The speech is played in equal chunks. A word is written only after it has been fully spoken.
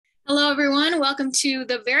Hello, everyone. Welcome to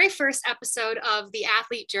the very first episode of the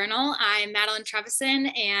Athlete Journal. I'm Madeline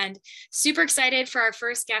Trevison and super excited for our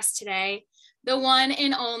first guest today, the one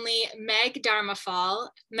and only Meg Darmofal.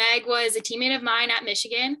 Meg was a teammate of mine at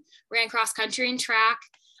Michigan, ran cross country and track.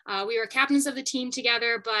 We were captains of the team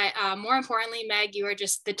together, but more importantly, Meg, you are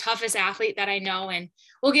just the toughest athlete that I know, and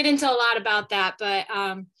we'll get into a lot about that. But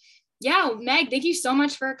yeah, Meg, thank you so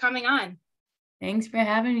much for coming on. Thanks for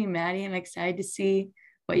having me, Maddie. I'm excited to see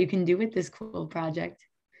what you can do with this cool project.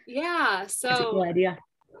 Yeah, It's a cool idea.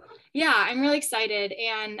 Yeah, I'm really excited.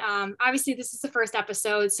 And obviously this is the first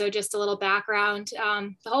episode, so just a little background.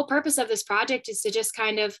 The whole purpose of this project is to just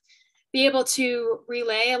kind of be able to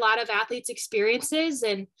relay a lot of athletes' experiences.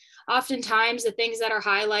 And oftentimes the things that are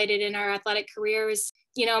highlighted in our athletic careers,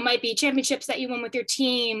 might be championships that you won with your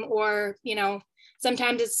team, or,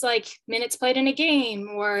 sometimes it's like minutes played in a game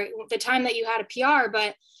or the time that you had a PR,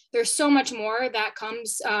 but there's so much more that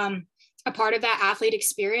comes a part of that athlete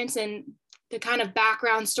experience, and the kind of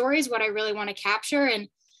background stories, what I really want to capture, and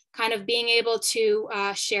kind of being able to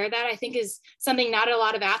share that, I think, is something not a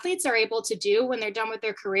lot of athletes are able to do when they're done with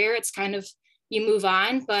their career. It's kind of, you move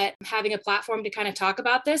on, but having a platform to kind of talk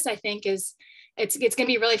about this, I think it's going to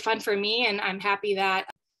be really fun for me. And I'm happy that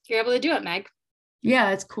you're able to do it, Meg.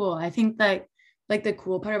 Yeah, it's cool. I think that like the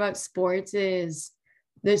cool part about sports is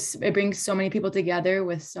it brings so many people together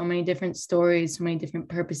with so many different stories, so many different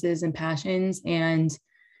purposes and passions. And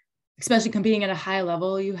especially competing at a high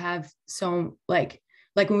level, you have so like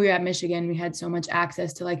when we were at Michigan, we had so much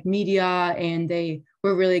access to like media, and they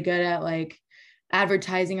were really good at like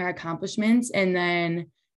advertising our accomplishments. And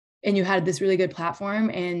you had this really good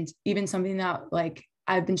platform. And even something that like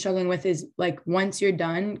I've been struggling with is like, once you're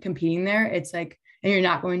done competing there, it's like, and you're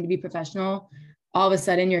not going to be professional, all of a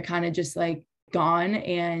sudden you're kind of just like gone,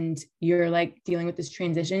 and you're like dealing with this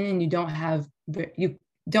transition, and you don't have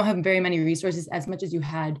very many resources as much as you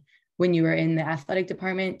had when you were in the athletic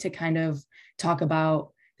department to kind of talk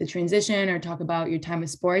about the transition or talk about your time with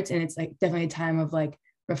sports. And it's like definitely a time of like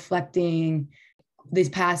reflecting these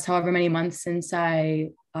past however many months since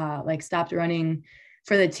I like stopped running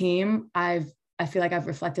for the team. I feel like I've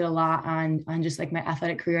reflected a lot on just like my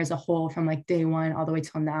athletic career as a whole, from like day one all the way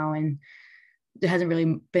till now. And there hasn't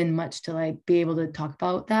really been much to like be able to talk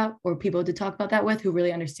about that, or people to talk about that with who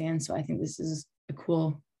really understand. So I think this is a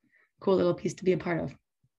cool little piece to be a part of.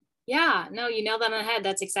 Yeah, no, you nailed that on the head.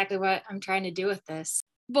 That's exactly what I'm trying to do with this.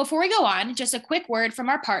 Before we go on, just a quick word from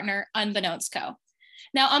our partner, Unbeknownst Co.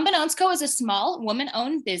 Now, Unbeknownst Co is a small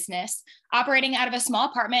woman-owned business operating out of a small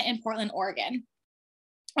apartment in Portland, Oregon.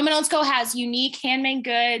 Unbeknownst Co has unique handmade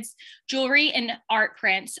goods, jewelry, and art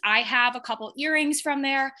prints. I have a couple earrings from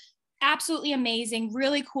there. Absolutely amazing,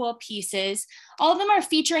 really cool pieces. All of them are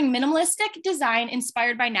featuring minimalistic design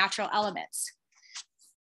inspired by natural elements.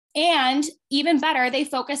 And even better, they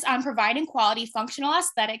focus on providing quality functional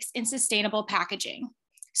aesthetics and sustainable packaging.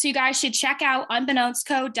 So you guys should check out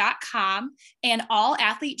unbeknownstco.com, and all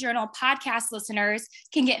Athlete Journal podcast listeners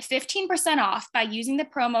can get 15% off by using the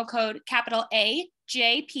promo code capital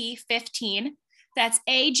AJP15. That's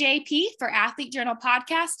AJP for Athlete Journal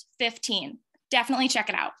Podcast 15. Definitely check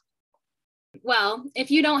it out. Well,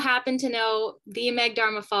 if you don't happen to know the Meg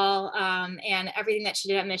Darmofal and everything that she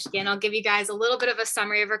did at Michigan, I'll give you guys a little bit of a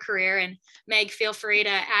summary of her career. And Meg, feel free to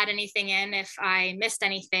add anything in if I missed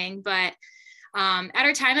anything. But at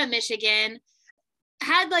her time at Michigan,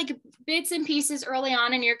 had like bits and pieces early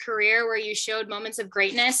on in your career where you showed moments of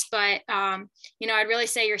greatness. But, I'd really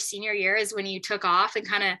say your senior year is when you took off and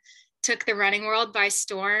kind of took the running world by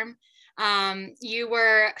storm. You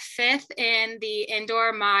were 5th in the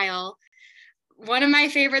indoor mile. One of my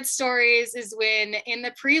favorite stories is when in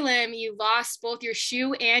the prelim, you lost both your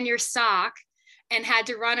shoe and your sock and had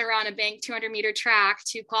to run around a banked 200-meter track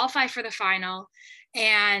to qualify for the final,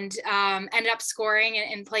 and ended up scoring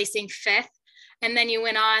and placing 5th. And then you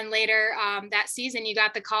went on later that season, you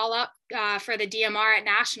got the call up for the DMR at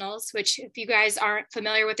Nationals, which, if you guys aren't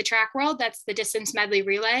familiar with the track world, that's the distance medley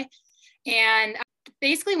relay. And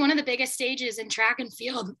basically one of the biggest stages in track and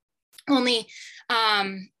field. Only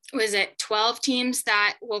was it 12 teams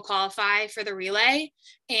that will qualify for the relay.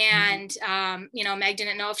 And, Meg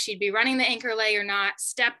didn't know if she'd be running the anchor lay or not,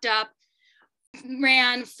 stepped up,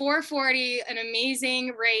 ran 4:40, an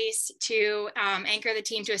amazing race to anchor the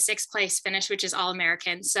team to a 6th place finish, which is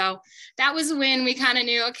All-American. So that was when we kind of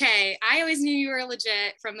knew, okay, I always knew you were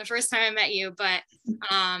legit from the first time I met you, but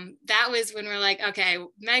that was when we're like, okay,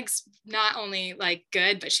 Meg's not only like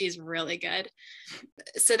good, but she's really good.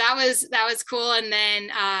 So that was cool. And then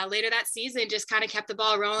later that season, just kind of kept the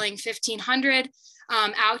ball rolling. 1,500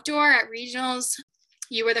 outdoor at regionals.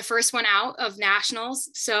 You were the first one out of nationals,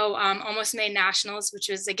 so almost made nationals, which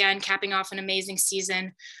was, again, capping off an amazing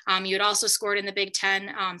season. You had also scored in the Big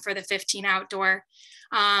Ten for the 15 outdoor.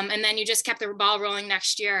 And then you just kept the ball rolling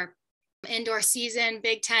next year. Indoor season,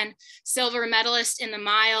 Big Ten silver medalist in the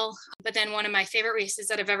mile. But then one of my favorite races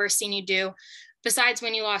that I've ever seen you do, besides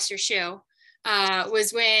when you lost your shoe,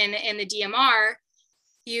 was when in the DMR,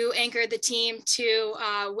 you anchored the team to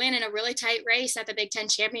win in a really tight race at the Big Ten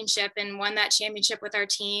championship and won that championship with our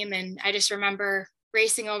team. And I just remember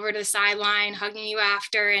racing over to the sideline, hugging you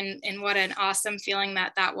after, and what an awesome feeling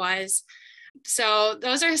that was. So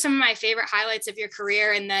those are some of my favorite highlights of your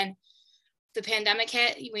career. And then the pandemic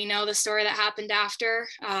hit. We know the story that happened after.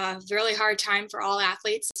 Really hard time for all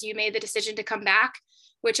athletes. You made the decision to come back,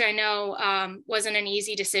 which I know wasn't an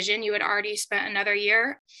easy decision. You had already spent another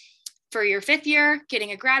year for your 5th year,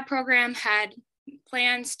 getting a grad program, had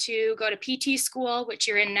plans to go to PT school, which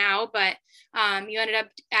you're in now, but you ended up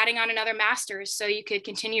adding on another master's so you could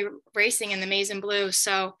continue racing in the maize and blue.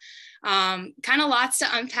 So kind of lots to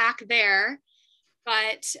unpack there.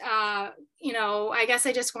 But, I guess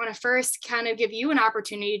I just want to first kind of give you an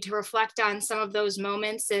opportunity to reflect on some of those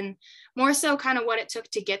moments and more so kind of what it took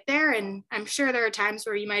to get there. And I'm sure there are times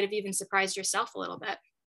where you might have even surprised yourself a little bit.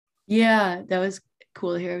 Yeah, that was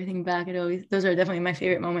cool to hear everything back. Those are definitely my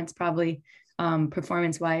favorite moments, probably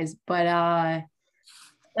performance wise. But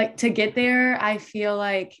like to get there, I feel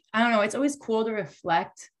like, I don't know, it's always cool to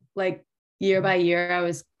reflect like year by year. I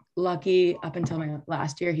was lucky up until my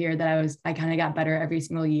last year here that I kind of got better every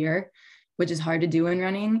single year, which is hard to do in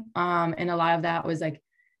running. And a lot of that was like,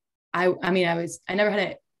 I never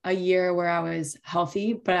had a year where I was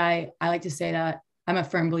healthy, but I like to say that I'm a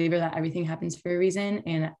firm believer that everything happens for a reason.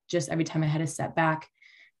 And just every time I had a setback,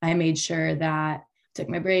 I made sure that I took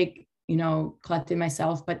my break, collected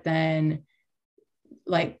myself, but then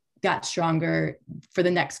like got stronger for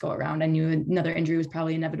the next go around. I knew another injury was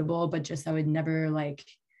probably inevitable, but just I would never like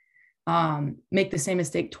make the same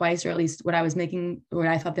mistake twice, or at least what I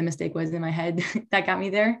thought the mistake was in my head that got me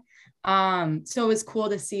there. So it was cool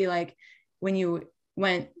to see like when you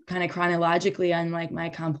went kind of chronologically on like my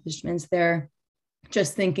accomplishments there,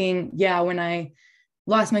 just thinking, yeah, when I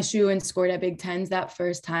lost my shoe and scored at Big Tens that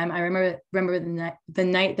first time, I remember the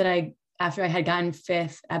night that after I had gotten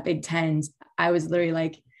 5th at Big Tens, I was literally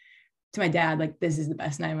like to my dad, like, this is the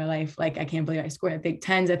best night of my life. Like, I can't believe I scored at Big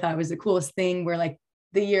Tens. I thought it was the coolest thing, where like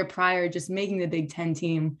the year prior, just making the Big Ten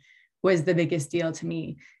team was the biggest deal to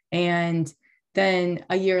me. And then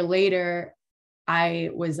a year later, I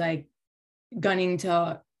was like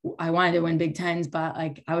I wanted to win Big Tens, but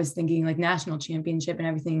like I was thinking like national championship and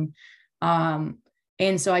everything.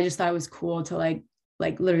 And so I just thought it was cool to like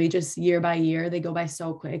literally just year by year, they go by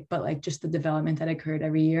so quick, but like just the development that occurred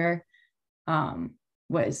every year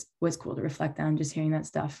was cool to reflect on, just hearing that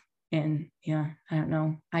stuff. And yeah, I don't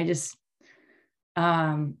know. I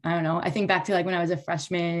don't know. I think back to like when I was a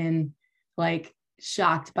freshman and like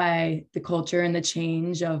shocked by the culture and the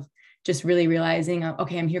change of just really realizing,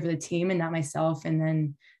 okay, I'm here for the team and not myself. And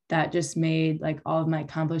then that just made like all of my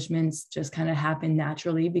accomplishments just kind of happen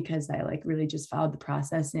naturally, because I like really just followed the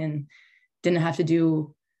process and didn't have to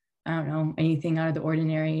do, I don't know, anything out of the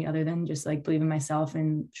ordinary other than just like believe in myself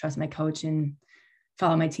and trust my coach and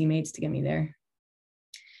follow my teammates to get me there.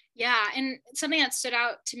 Yeah. And something that stood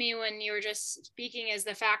out to me when you were just speaking is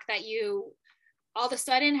the fact that you all of a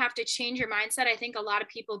sudden have to change your mindset. I think a lot of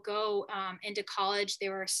people go into college, they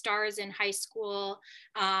were stars in high school,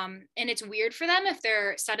 and it's weird for them if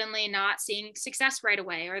they're suddenly not seeing success right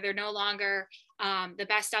away, or they're no longer the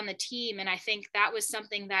best on the team. And I think that was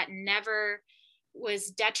something that never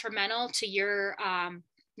was detrimental to your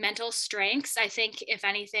mental strengths. I think if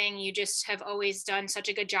anything, you just have always done such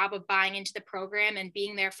a good job of buying into the program and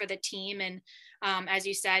being there for the team. And as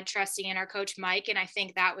you said, trusting in our coach, Mike. And I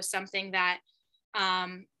think that was something that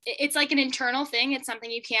it's like an internal thing. It's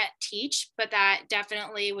something you can't teach, but that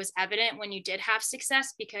definitely was evident when you did have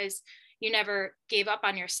success, because you never gave up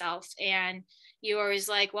on yourself. And you were always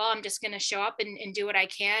like, well, I'm just going to show up and do what I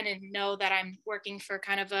can and know that I'm working for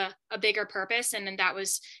kind of a bigger purpose. And then that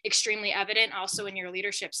was extremely evident also in your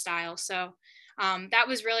leadership style. So that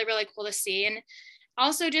was really, really cool to see. And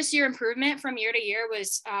also just your improvement from year to year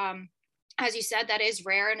was, as you said, that is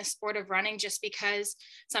rare in a sport of running, just because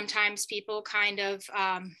sometimes people kind of,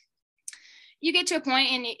 you get to a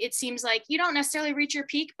point and it seems like you don't necessarily reach your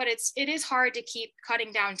peak, but it is hard to keep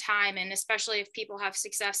cutting down time. And especially if people have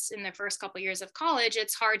success in their first couple of years of college,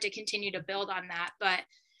 it's hard to continue to build on that. But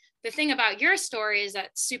the thing about your story is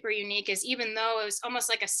that's super unique, is even though it was almost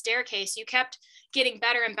like a staircase, you kept getting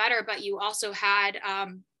better and better, but you also had,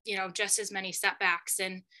 just as many setbacks.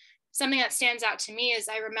 And something that stands out to me is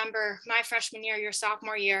I remember my freshman year, your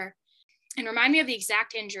sophomore year, and remind me of the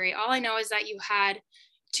exact injury. All I know is that you had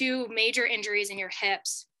 2 major injuries in your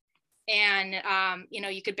hips, and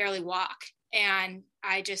you could barely walk. And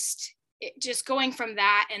I just going from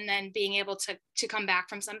that, and then being able to come back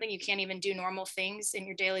from something, you can't even do normal things in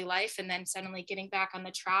your daily life, and then suddenly getting back on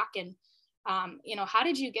the track. And how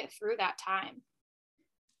did you get through that time?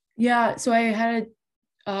 Yeah, so I had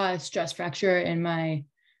a stress fracture in my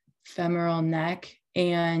femoral neck,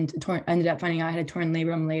 and ended up finding out I had a torn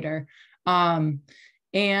labrum later.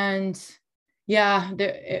 And yeah,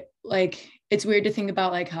 it's weird to think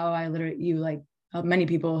about like how how many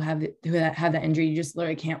people have that injury. You just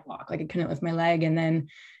literally can't walk. Like I couldn't lift my leg, and then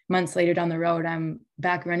months later down the road, I'm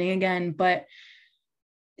back running again. But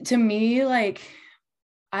to me, like,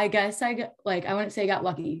 I guess I wouldn't say I got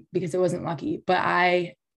lucky, because it wasn't lucky, but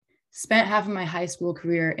I spent half of my high school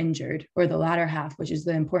career injured, or the latter half, which is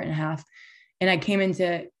the important half. And I came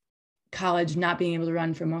into college not being able to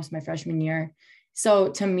run for most of my freshman year. So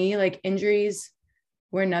to me, like, injuries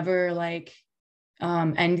were never like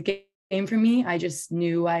end game for me. I just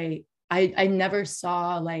knew I never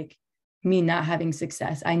saw like me not having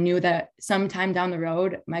success. I knew that sometime down the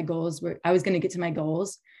road, I was going to get to my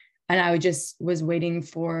goals, and I was waiting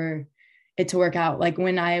for it to work out. Like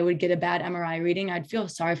when I would get a bad MRI reading, I'd feel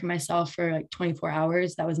sorry for myself for like 24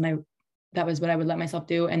 hours. That was what I would let myself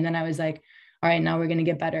do. And then I was like, all right, now we're going to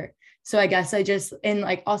get better. So I guess and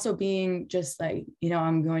like also being just like,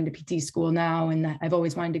 I'm going to PT school now, and I've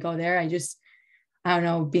always wanted to go there. I don't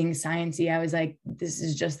know, being sciencey, I was like, this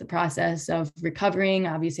is just the process of recovering.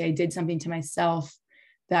 Obviously I did something to myself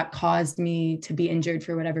that caused me to be injured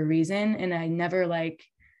for whatever reason. And I never like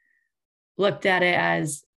looked at it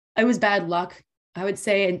as, it was bad luck, I would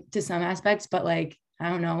say, to some aspects, but like, I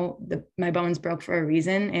don't know, my bones broke for a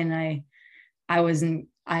reason. And I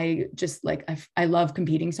love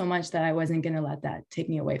competing so much that I wasn't going to let that take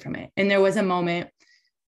me away from it. And there was a moment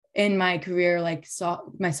in my career, like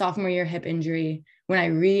my sophomore year hip injury, when I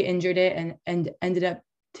re-injured it and ended up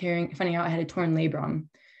finding out I had a torn labrum.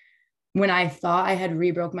 When I thought I had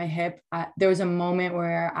re-broke my hip, there was a moment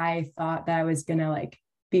where I thought that I was going to like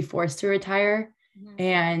be forced to retire. Mm-hmm.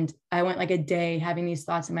 And I went like a day having these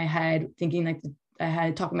thoughts in my head, thinking like I had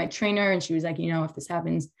to talk with my trainer, and she was like, if this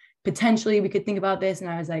happens, potentially we could think about this. And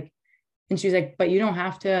I was like, and she was like, but you don't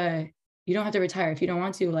have to retire if you don't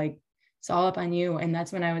want to, like, it's all up on you. And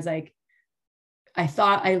that's when I was like,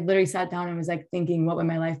 I literally sat down and was like thinking, what would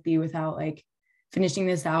my life be without like finishing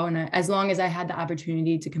this out? And as long as I had the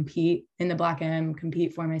opportunity to compete in the Black M,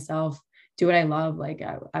 compete for myself, do what I love, like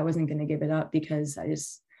I wasn't going to give it up, because I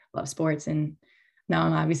just love sports. And now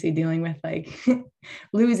I'm obviously dealing with like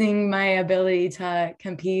losing my ability to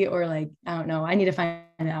compete, or like, I don't know, I need to find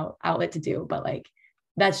an outlet to do, but like,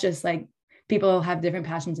 that's just like, people have different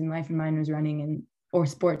passions in life, and mine was running or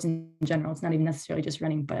sports in general. It's not even necessarily just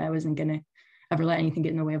running, but I wasn't going to ever let anything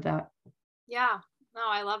get in the way of that. Yeah, no,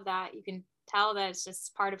 I love that. You can tell that it's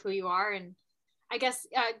just part of who you are. And I guess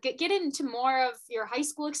get into more of your high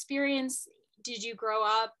school experience. Did you grow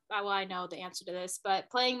up, well, I know the answer to this, but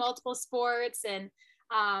playing multiple sports, and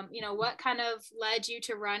what kind of led you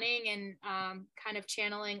to running, and kind of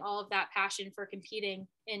channeling all of that passion for competing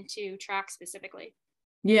into track specifically?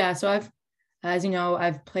 Yeah, so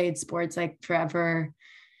I've played sports like forever.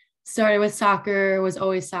 Started with soccer, was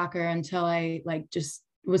always soccer until I like just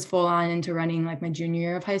was full on into running like my junior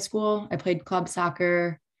year of high school. I played club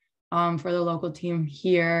soccer for the local team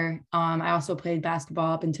here. I also played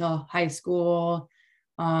basketball up until high school,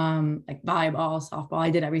 like volleyball, softball.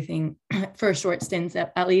 I did everything for short stints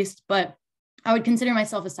at least, but I would consider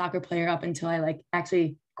myself a soccer player up until I like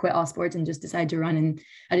actually quit all sports and just decided to run. And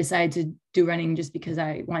I decided to do running just because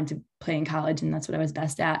I wanted to play in college, and that's what I was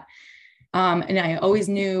best at. And I always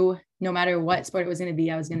knew no matter what sport it was going to be,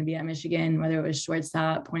 I was going to be at Michigan, whether it was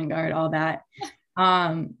shortstop, point guard, all that.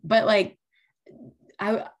 But like,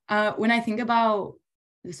 when I think about,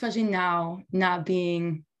 especially now, not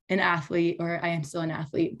being an athlete, or I am still an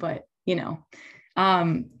athlete, but a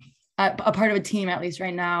part of a team, at least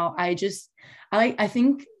right now, I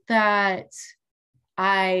think that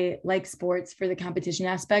I like sports for the competition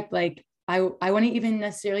aspect. Like I wouldn't even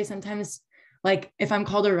necessarily sometimes, like if I'm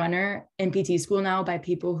called a runner in PT school now by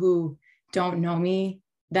people who don't know me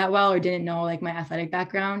that well, or didn't know like my athletic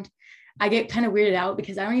background, I get kind of weirded out,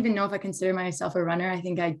 because I don't even know if I consider myself a runner. I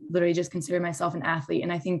think I literally just consider myself an athlete.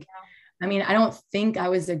 And I think, I don't think I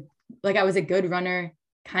was a good runner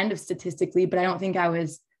kind of statistically, but I don't think I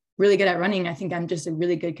was really good at running. I think I'm just a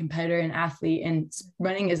really good competitor and athlete, and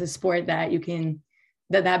running is a sport that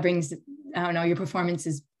that brings, I don't know, your performance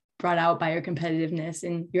is brought out by your competitiveness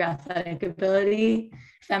and your athletic ability,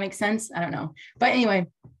 if that makes sense. I don't know. But anyway,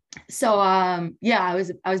 so yeah, I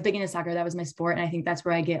was big into soccer. That was my sport. And I think that's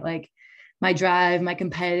where I get like my drive, my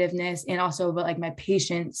competitiveness, and also but like my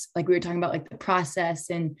patience, like we were talking about, like the process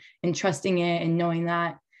and trusting it and knowing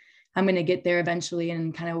that I'm going to get there eventually,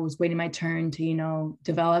 and kind of was waiting my turn to, you know,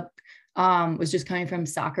 develop. Was just coming from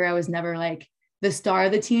soccer. I was never like the star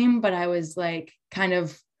of the team, but I was like kind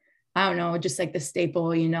of, I don't know, just like the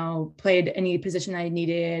staple, you know, played any position I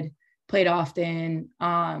needed, played often.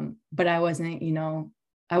 But I wasn't, you know,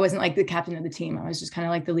 I wasn't like the captain of the team. I was just kind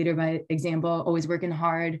of like the leader by example, always working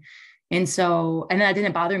hard. And so, and that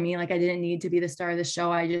didn't bother me. Like I didn't need to be the star of the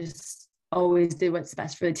show. I just always did what's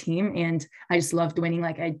best for the team. And I just loved winning.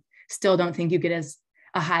 Like I still don't think you get as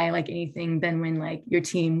a high like anything than when like your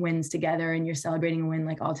team wins together and you're celebrating a win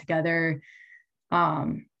like all together.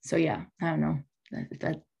 So yeah, I don't know if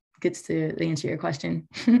that gets to answer your question.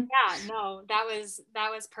 Yeah, no, that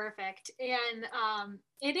was perfect. And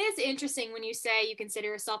it is interesting when you say you consider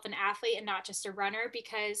yourself an athlete and not just a runner,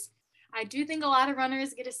 because I do think a lot of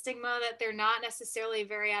runners get a stigma that they're not necessarily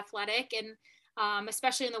very athletic. And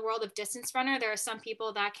especially in the world of distance runner, there are some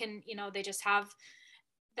people that can, you know, they just have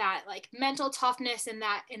that like mental toughness and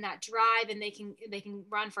that drive, and they can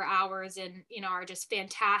run for hours and, you know, are just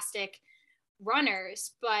fantastic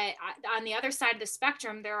runners. But on the other side of the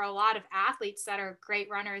spectrum, there are a lot of athletes that are great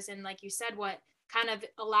runners. And like you said, what kind of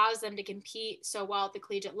allows them to compete so well at the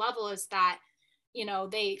collegiate level is that, you know,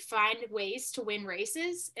 they find ways to win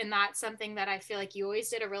races. And that's something that I feel like you always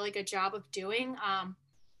did a really good job of doing.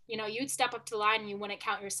 You know, you'd step up to the line and you wouldn't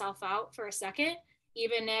count yourself out for a second,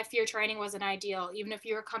 even if your training wasn't ideal, even if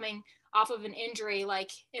you were coming off of an injury,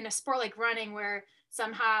 like in a sport like running, where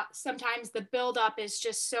sometimes the buildup is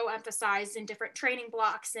just so emphasized in different training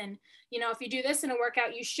blocks. And, you know, if you do this in a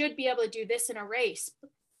workout, you should be able to do this in a race.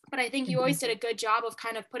 But I think you always did a good job of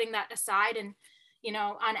kind of putting that aside. And, you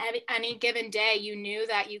know, on any given day, you knew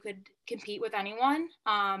that you could compete with anyone.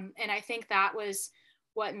 And I think that was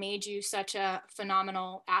what made you such a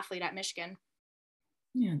phenomenal athlete at Michigan.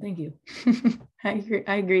 Yeah, thank you.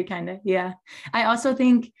 I agree kind of. Yeah. I also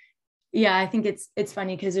think, yeah, I think it's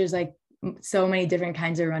funny because there's like so many different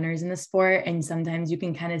kinds of runners in the sport. And sometimes you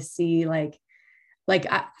can kind of see like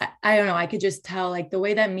I don't know, I could just tell like the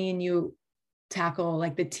way that me and you tackle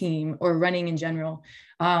like the team or running in general.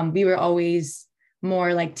 We were always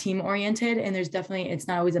more like team oriented, and there's definitely, it's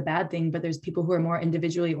not always a bad thing, but there's people who are more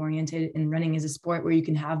individually oriented, and running is a sport where you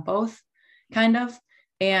can have both kind of.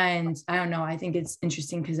 And I don't know, I think it's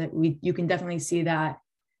interesting because you can definitely see that,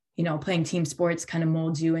 you know, playing team sports kind of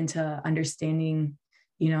molds you into understanding,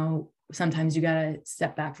 you know, sometimes you got to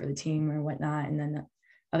step back for the team or whatnot. And then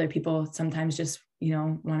other people sometimes just, you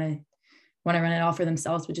know, want to run it all for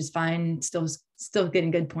themselves, which is fine. Still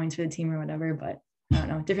getting good points for the team or whatever. But I don't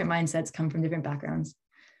know, different mindsets come from different backgrounds.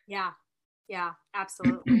 Yeah,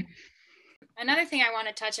 absolutely. Another thing I want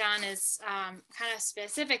to touch on is kind of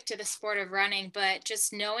specific to the sport of running, but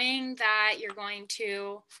just knowing that you're going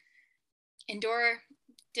to endure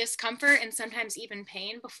discomfort and sometimes even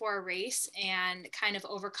pain before a race, and kind of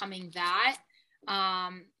overcoming that.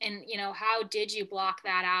 And, you know, how did you block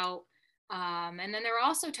that out? And then there were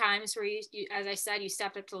also times where you, as I said, you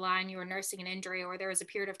stepped up to the line, you were nursing an injury, or there was a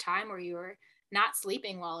period of time where you were not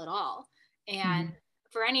sleeping well at all. And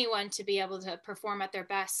for anyone to be able to perform at their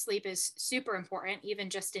best, sleep is super important, even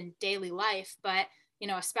just in daily life. But, you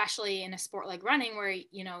know, especially in a sport like running, where,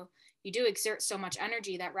 you know, you do exert so much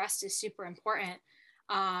energy, that rest is super important.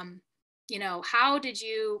 You know, how did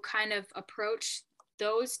you kind of approach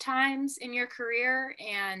those times in your career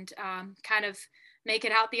and kind of make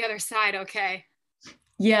it out the other side okay?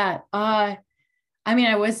 Yeah. I mean,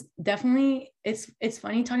 I was definitely, it's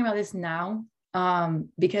funny talking about this now,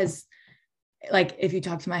 because like if you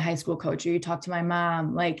talk to my high school coach or you talk to my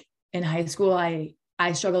mom, like in high school, I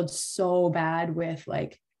struggled so bad with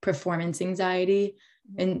like performance anxiety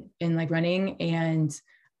in like running. And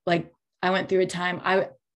like I went through a time,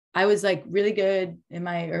 I was like really good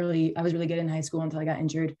I was really good in high school until I got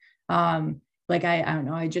injured. Like I don't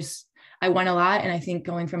know, I won a lot. And I think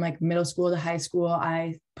going from like middle school to high school,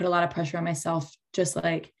 I put a lot of pressure on myself just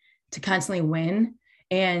like to constantly win.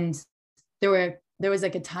 And there was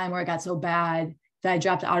like a time where it got so bad that I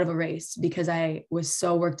dropped out of a race because I was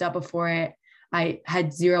so worked up before it. I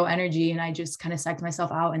had zero energy and I just kind of psyched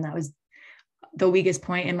myself out. And that was the weakest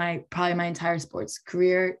point in probably my entire sports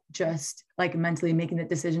career, just like mentally making the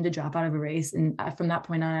decision to drop out of a race. And from that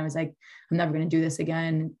point on, I was like, I'm never going to do this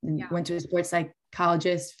again. And went to a sports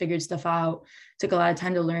psychologist, figured stuff out, took a lot of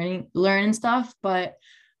time to learn and stuff. But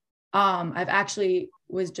I've actually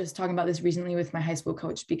was just talking about this recently with my high school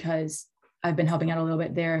coach, because I've been helping out a little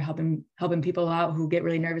bit there, helping people out who get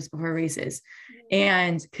really nervous before races.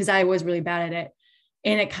 And because I was really bad at it.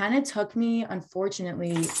 And it kind of took me,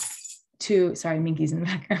 unfortunately, sorry, Minky's in the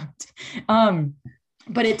background.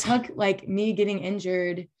 But it took like me getting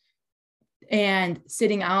injured and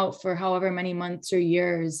sitting out for however many months or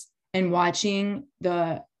years and watching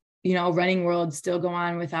the, running world still go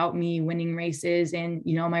on without me winning races, and,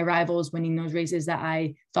 my rivals winning those races that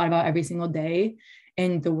I thought about every single day,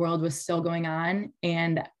 and the world was still going on.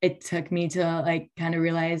 And it took me to like kind of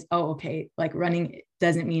realize, oh, okay, like running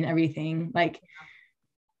doesn't mean everything. Like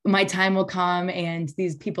my time will come and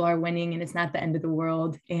these people are winning and it's not the end of the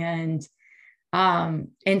world. And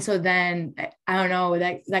so then I don't know,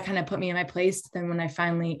 that kind of put me in my place. Then when I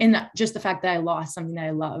finally, and just the fact that I lost something that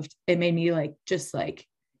I loved, it made me like, just like,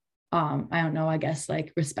 I don't know, I guess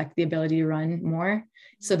like respect the ability to run more.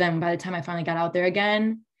 So then by the time I finally got out there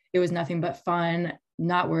again, it was nothing but fun,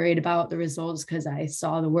 not worried about the results, because I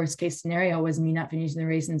saw the worst case scenario was me not finishing the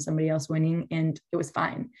race and somebody else winning, and it was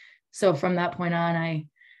fine. So from that point on,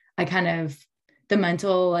 I kind of, the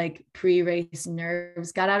mental like pre-race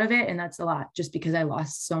nerves got out of it. And that's a lot, just because I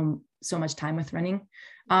lost so much time with running.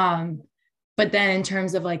 But then in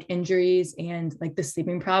terms of like injuries and like the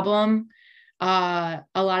sleeping problem, a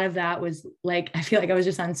lot of that was like, I feel like I was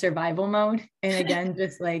just on survival mode. And again,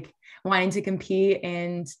 just like wanting to compete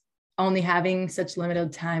and only having such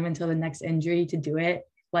limited time until the next injury to do it.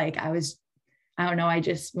 Like I don't know.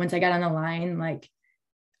 Once I got on the line, like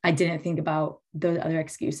I didn't think about those other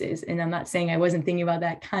excuses. And I'm not saying I wasn't thinking about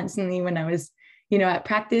that constantly when I was, at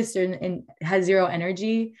practice and had zero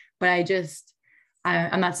energy, but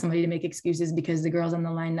I'm not somebody to make excuses, because the girls on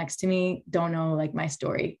the line next to me don't know like my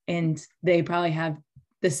story, and they probably have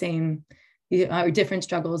the same or different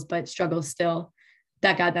struggles, but struggles still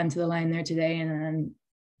that got them to the line there today. And then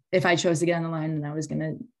if I chose to get on the line, then I was going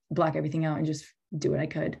to block everything out and just do what I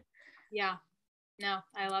could. Yeah, no,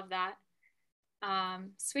 I love that.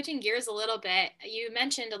 Switching gears a little bit, you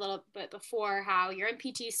mentioned a little bit before how you're in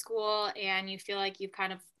PT school and you feel like you've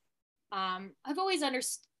kind of, I've always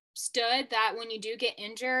understood that when you do get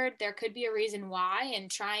injured, there could be a reason why, and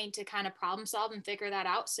trying to kind of problem solve and figure that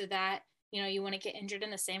out so that, you wouldn't get injured in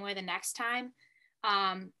the same way the next time.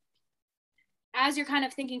 As you're kind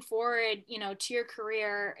of thinking forward, to your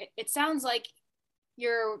career, it sounds like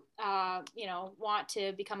your, want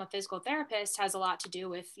to become a physical therapist has a lot to do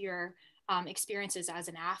with your experiences as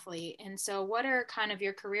an athlete. And so what are kind of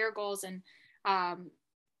your career goals, and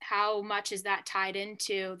how much is that tied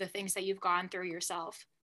into the things that you've gone through yourself?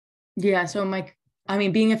 Yeah. So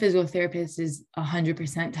being a physical therapist is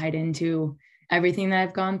 100% tied into everything that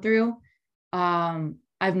I've gone through.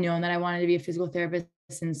 I've known that I wanted to be a physical therapist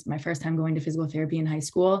since my first time going to physical therapy in high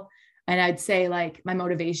school. And I'd say like my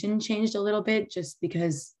motivation changed a little bit, just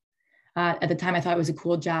because at the time I thought it was a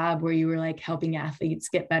cool job where you were like helping athletes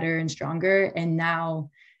get better and stronger. And now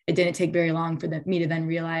it didn't take very long for me to then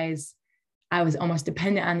realize I was almost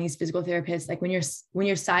dependent on these physical therapists. Like when you're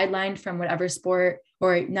sidelined from whatever sport,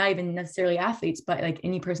 or not even necessarily athletes, but like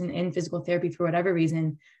any person in physical therapy for whatever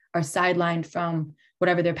reason are sidelined from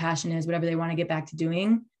whatever their passion is, whatever they want to get back to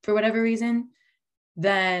doing for whatever reason,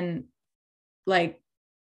 then like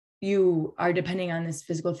you are depending on this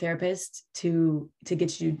physical therapist to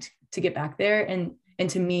get you to get back there. And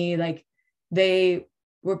to me, like they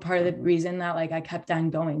were part of the reason that like I kept on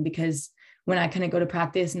going, because when I couldn't go to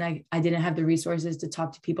practice and I didn't have the resources to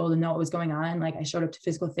talk to people to know what was going on, like I showed up to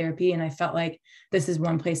physical therapy and I felt like this is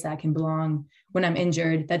one place that I can belong when I'm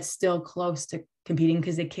injured. That's still close to competing,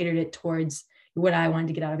 because they catered it towards what I wanted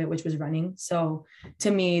to get out of it, which was running. So to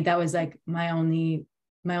me, that was like my only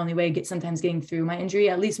way to sometimes getting through my injury,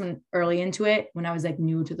 at least when early into it, when I was like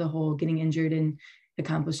new to the whole getting injured and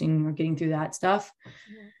accomplishing or getting through that stuff.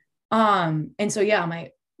 And so, yeah,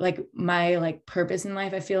 my purpose in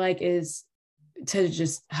life, I feel like, is to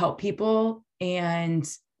just help people, and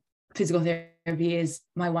physical therapy is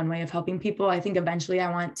my one way of helping people. I think eventually I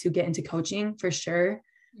want to get into coaching for sure.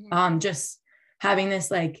 Just having this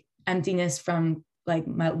like emptiness from like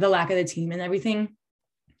the lack of the team and everything.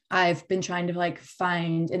 I've been trying to like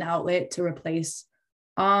find an outlet to replace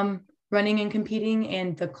running and competing.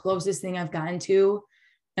 And the closest thing I've gotten to,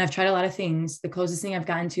 and I've tried a lot of things, the closest thing I've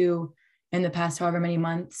gotten to in the past however many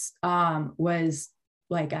months was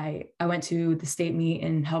like I went to the state meet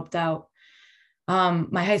and helped out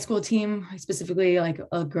my high school team, specifically like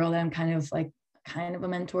a girl that I'm kind of a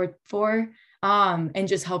mentor for, and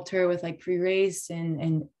just helped her with like pre-race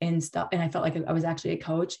and stuff. And I felt like I was actually a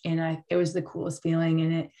coach, and it was the coolest feeling.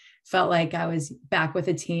 And it felt like I was back with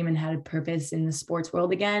a team and had a purpose in the sports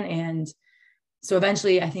world again. And so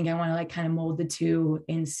eventually I think I want to like kind of mold the two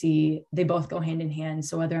and see they both go hand in hand.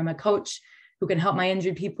 So whether I'm a coach who can help my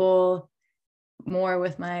injured people more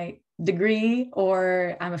with my degree,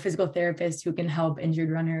 or I'm a physical therapist who can help injured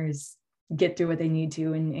runners get through what they need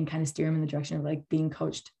to and kind of steer them in the direction of like being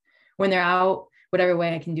coached when they're out, whatever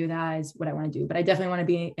way I can do that is what I want to do. But I definitely want to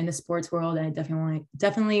be in the sports world, and I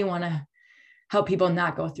definitely want to help people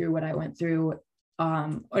not go through what I went through.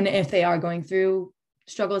 And if they are going through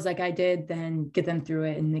struggles like I did, then get them through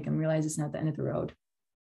it and make them realize it's not the end of the road.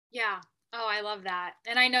 Yeah. Oh, I love that.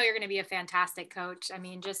 And I know you're going to be a fantastic coach. I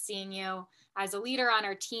mean, just seeing you as a leader on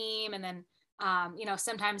our team, and then,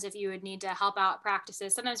 sometimes if you would need to help out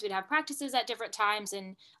practices, sometimes we'd have practices at different times,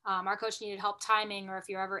 and our coach needed help timing, or if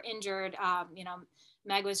you're ever injured,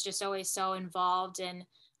 Meg was just always so involved. And,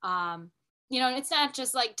 it's not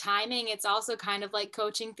just like timing, it's also kind of like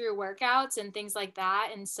coaching through workouts and things like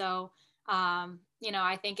that. And so,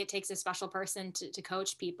 I think it takes a special person to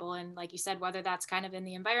coach people. And like you said, whether that's kind of in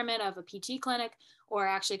the environment of a PT clinic or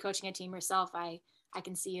actually coaching a team yourself, I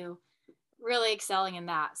can see you really excelling in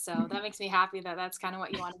that. So that makes me happy that that's kind of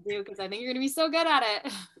what you want to do, because I think you're going to be so good at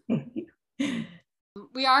it.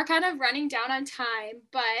 We are kind of running down on time,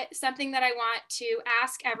 but something that I want to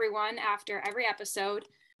ask everyone after every episode: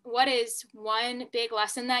 what is one big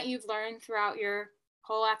lesson that you've learned throughout your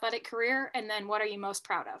whole athletic career? And then what are you most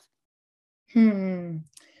proud of?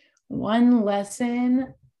 One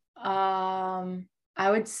lesson, I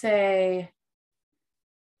would say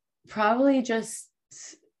probably just,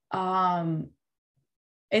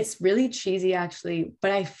 it's really cheesy actually,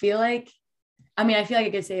 but I feel like I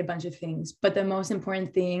could say a bunch of things, but the most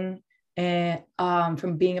important thing,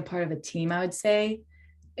 from being a part of a team, I would say,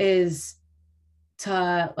 is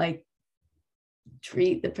to like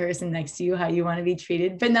treat the person next to you how you want to be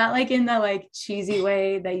treated, but not like in the like cheesy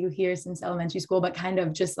way that you hear since elementary school, but kind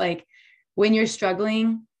of just like when you're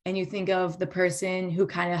struggling and you think of the person who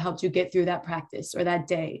kind of helped you get through that practice or that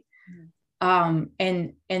day. And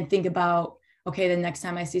think about, okay, the next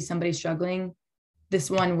time I see somebody struggling,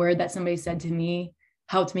 this one word that somebody said to me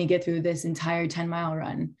helped me get through this entire 10-mile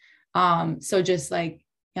run. So just like,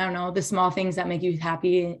 I don't know, the small things that make you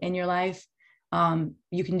happy in your life,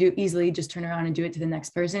 you can do easily, just turn around and do it to the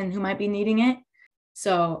next person who might be needing it.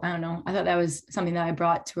 So I don't know. I thought that was something that I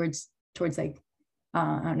brought towards like,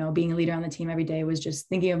 I don't know, being a leader on the team every day, was just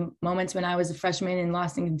thinking of moments when I was a freshman and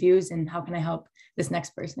lost and confused, and how can I help this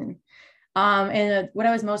next person? And what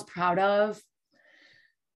I was most proud of,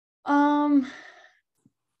 I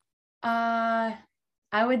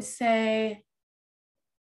would say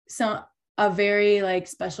a very like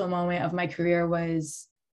special moment of my career was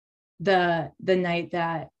the night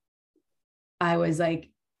that I was like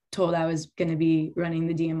told I was going to be running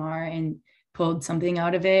the DMR and pulled something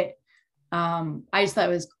out of it. I just thought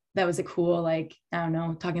that was a cool, like, I don't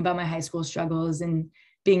know, talking about my high school struggles and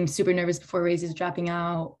being super nervous before races, dropping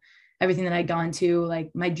out, everything that I'd gone to. Like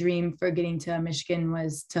my dream for getting to Michigan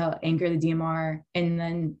was to anchor the DMR, and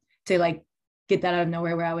then to like get that out of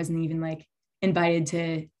nowhere, where I wasn't even like invited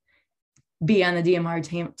to be on the DMR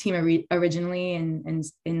team originally, and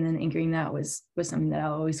then anchoring that was something that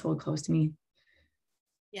I'll always hold close to me.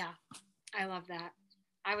 Yeah, I love that.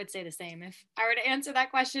 I would say the same. If I were to answer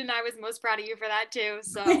that question, I was most proud of you for that too.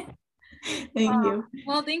 So thank you.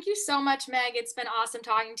 Well, thank you so much, Meg. It's been awesome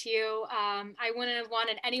talking to you. I wouldn't have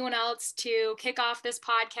wanted anyone else to kick off this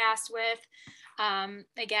podcast with.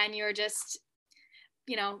 Again, you're just,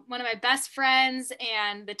 one of my best friends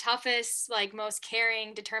and the toughest, like most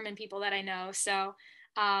caring, determined people that I know. So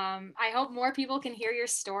I hope more people can hear your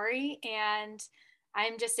story, and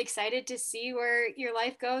I'm just excited to see where your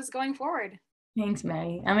life goes going forward. Thanks,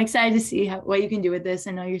 Maggie. I'm excited to see what you can do with this.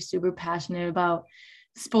 I know you're super passionate about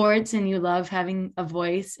sports, and you love having a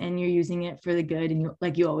voice, and you're using it for the good, and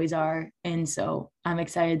you always are. And so I'm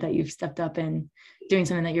excited that you've stepped up and doing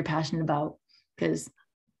something that you're passionate about, because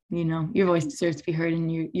your voice deserves to be heard, and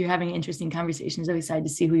you're having interesting conversations. I'm excited to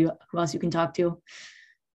see who else you can talk to.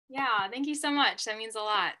 Yeah, thank you so much. That means a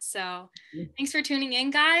lot. So thanks for tuning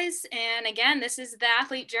in, guys. And again, this is the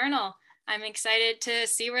Athlete Journal. I'm excited to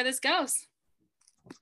see where this goes.